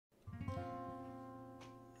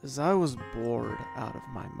As I was bored out of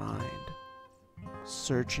my mind,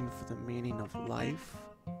 searching for the meaning of life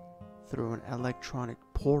through an electronic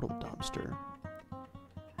portal dumpster,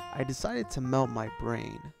 I decided to melt my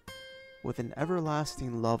brain with an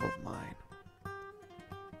everlasting love of mine.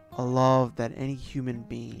 A love that any human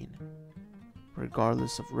being,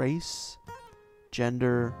 regardless of race,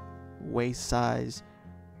 gender, waist size,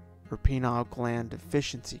 or pineal gland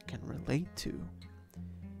deficiency, can relate to.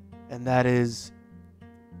 And that is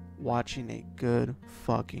watching a good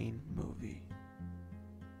fucking movie.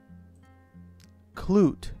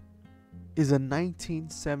 KLUTE is a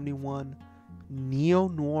 1971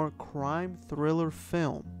 neo-noir crime thriller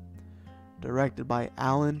film directed by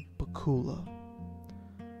Alan Pakula.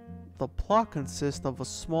 The plot consists of a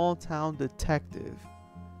small-town detective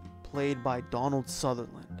played by Donald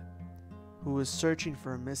Sutherland, who is searching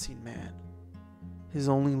for a missing man. His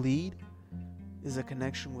only lead is a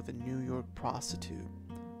connection with a New York prostitute,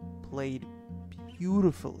 played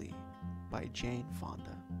beautifully by Jane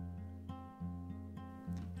Fonda.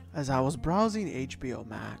 As I was browsing HBO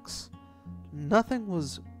Max, nothing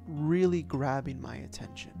was really grabbing my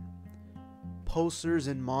attention. Posters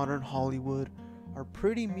in modern Hollywood are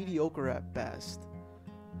pretty mediocre at best,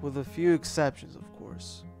 with a few exceptions, of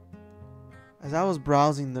course. As I was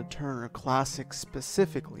browsing the Turner Classic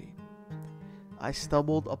specifically, I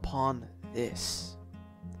stumbled upon this,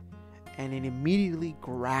 and it immediately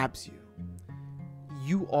grabs you.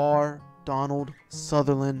 You are Donald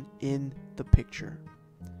Sutherland in the picture.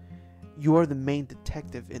 You are the main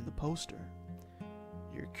detective in the poster.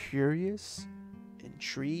 You're curious,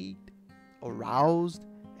 intrigued, aroused,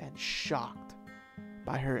 and shocked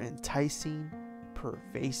by her enticing,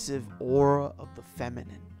 pervasive aura of the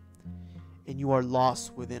feminine, and you are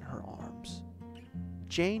lost within her arms.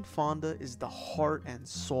 Jane Fonda is the heart and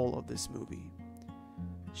soul of this movie.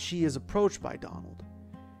 She is approached by Donald,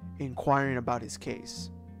 inquiring about his case.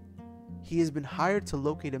 He has been hired to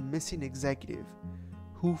locate a missing executive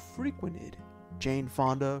who frequented Jane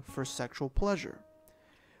Fonda for sexual pleasure.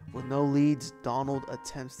 With no leads, Donald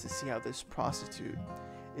attempts to see how this prostitute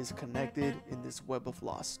is connected in this web of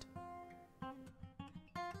lust.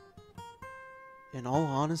 In all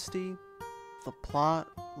honesty, the plot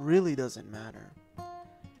really doesn't matter.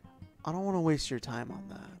 I don't want to waste your time on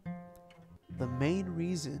that. The main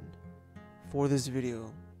reason for this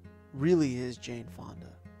video really is Jane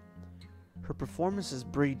Fonda. Her performance as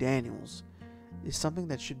Bree Daniels is something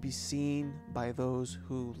that should be seen by those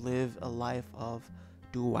who live a life of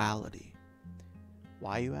duality.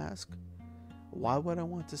 Why, you ask? Why would I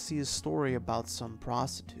want to see a story about some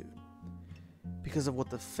prostitute? Because of what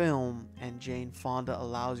the film and Jane Fonda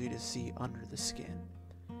allows you to see under the skin.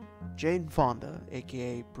 Jane Fonda,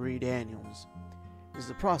 aka Bree Daniels, is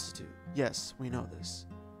a prostitute. Yes, we know this.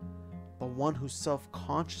 But one who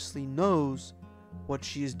self-consciously knows what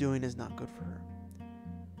she is doing is not good for her.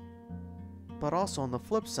 But also on the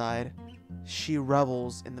flip side, she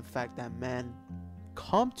revels in the fact that men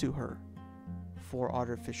come to her for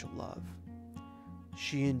artificial love.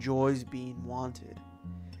 She enjoys being wanted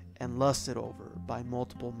and lusted over by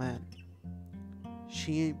multiple men.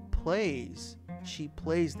 She plays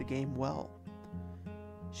the game well.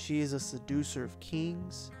 She is a seducer of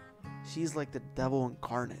kings. She's like the devil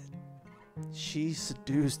incarnate. She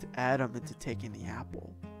seduced Adam into taking the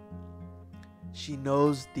apple. She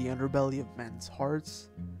knows the underbelly of men's hearts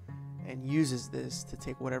and uses this to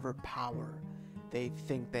take whatever power they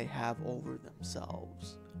think they have over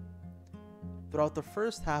themselves. Throughout the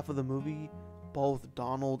first half of the movie, both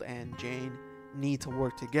Donald and Jane need to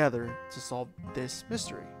work together to solve this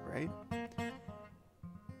mystery, right?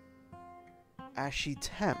 As she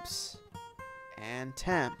tempts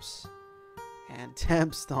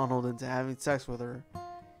Donald into having sex with her,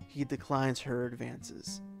 he declines her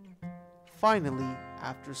advances. Finally,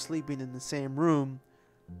 after sleeping in the same room,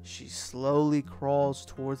 she slowly crawls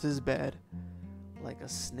towards his bed like a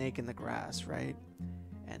snake in the grass, right?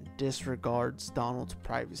 And disregards Donald's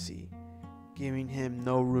privacy, giving him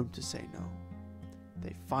no room to say no.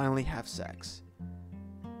 They finally have sex.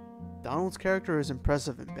 Donald's character is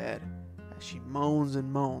impressive in bed, as she moans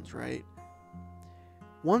and moans, right?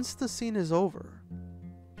 Once the scene is over,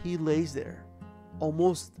 he lays there,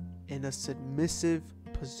 almost in a submissive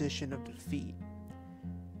position of defeat.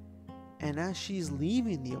 And as she's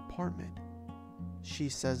leaving the apartment, she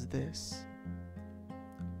says this: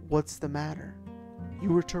 "What's the matter? You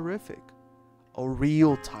were terrific. A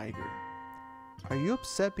real tiger. Are you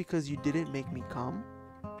upset because you didn't make me come?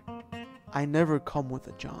 I never come with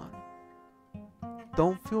a John.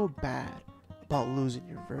 Don't feel bad about losing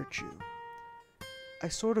your virtue. I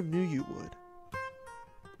sort of knew you would.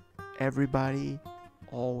 Everybody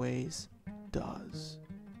always does.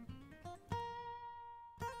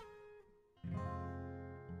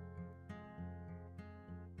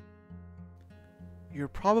 You're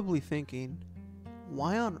probably thinking,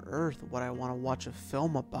 why on earth would I want to watch a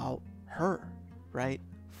film about her, right?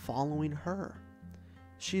 Following her.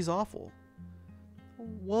 She's awful.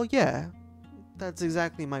 Well, yeah, that's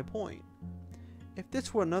exactly my point. If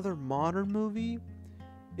this were another modern movie,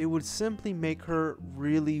 it would simply make her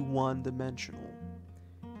really one-dimensional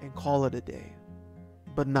and call it a day.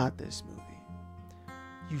 But not this movie.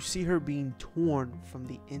 You see her being torn from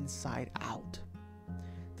the inside out.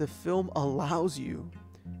 The film allows you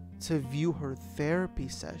to view her therapy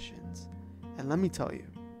sessions. And let me tell you,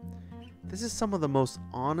 this is some of the most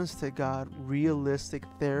honest to God, realistic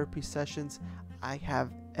therapy sessions I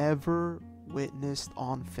have ever witnessed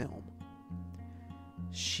on film.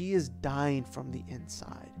 She is dying from the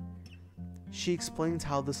inside. She explains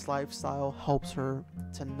how this lifestyle helps her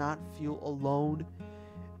to not feel alone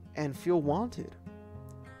and feel wanted.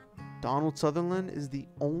 Donald Sutherland is the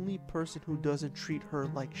only person who doesn't treat her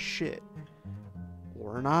like shit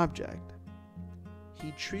or an object.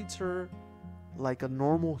 He treats her like a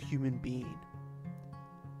normal human being.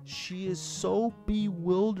 She is so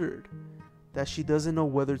bewildered that she doesn't know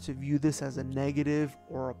whether to view this as a negative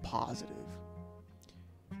or a positive.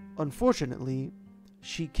 Unfortunately,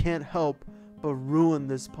 she can't help but ruin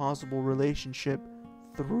this possible relationship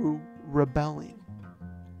through rebelling.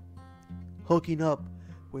 Hooking up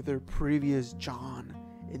with her previous John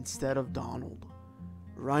instead of Donald,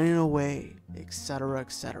 running away, etc.,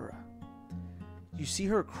 etc. You see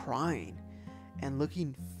her crying and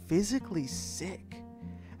looking physically sick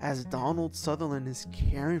as Donald Sutherland is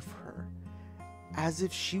caring for her, as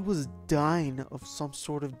if she was dying of some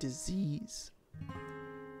sort of disease.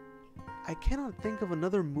 I cannot think of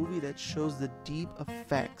another movie that shows the deep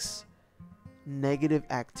effects negative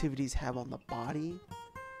activities have on the body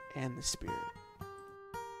and the spirit.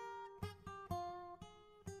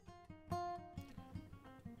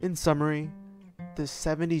 In summary, the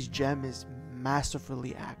 70s gem is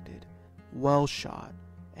masterfully acted, well shot,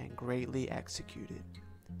 and greatly executed.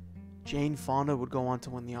 Jane Fonda would go on to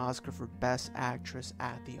win the Oscar for Best Actress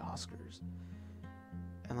at the Oscars.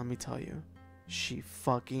 And let me tell you, she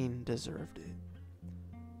fucking deserved it.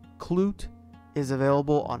 KLUTE is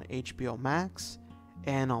available on HBO Max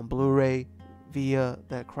and on Blu-ray via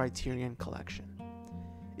the Criterion Collection.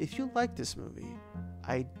 If you like this movie,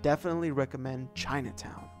 I definitely recommend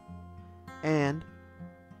Chinatown and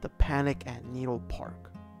The Panic at Needle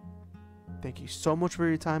Park. Thank you so much for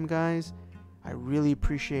your time, guys. I really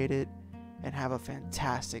appreciate it, and have a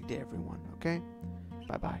fantastic day, everyone, okay?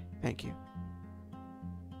 Bye-bye. Thank you.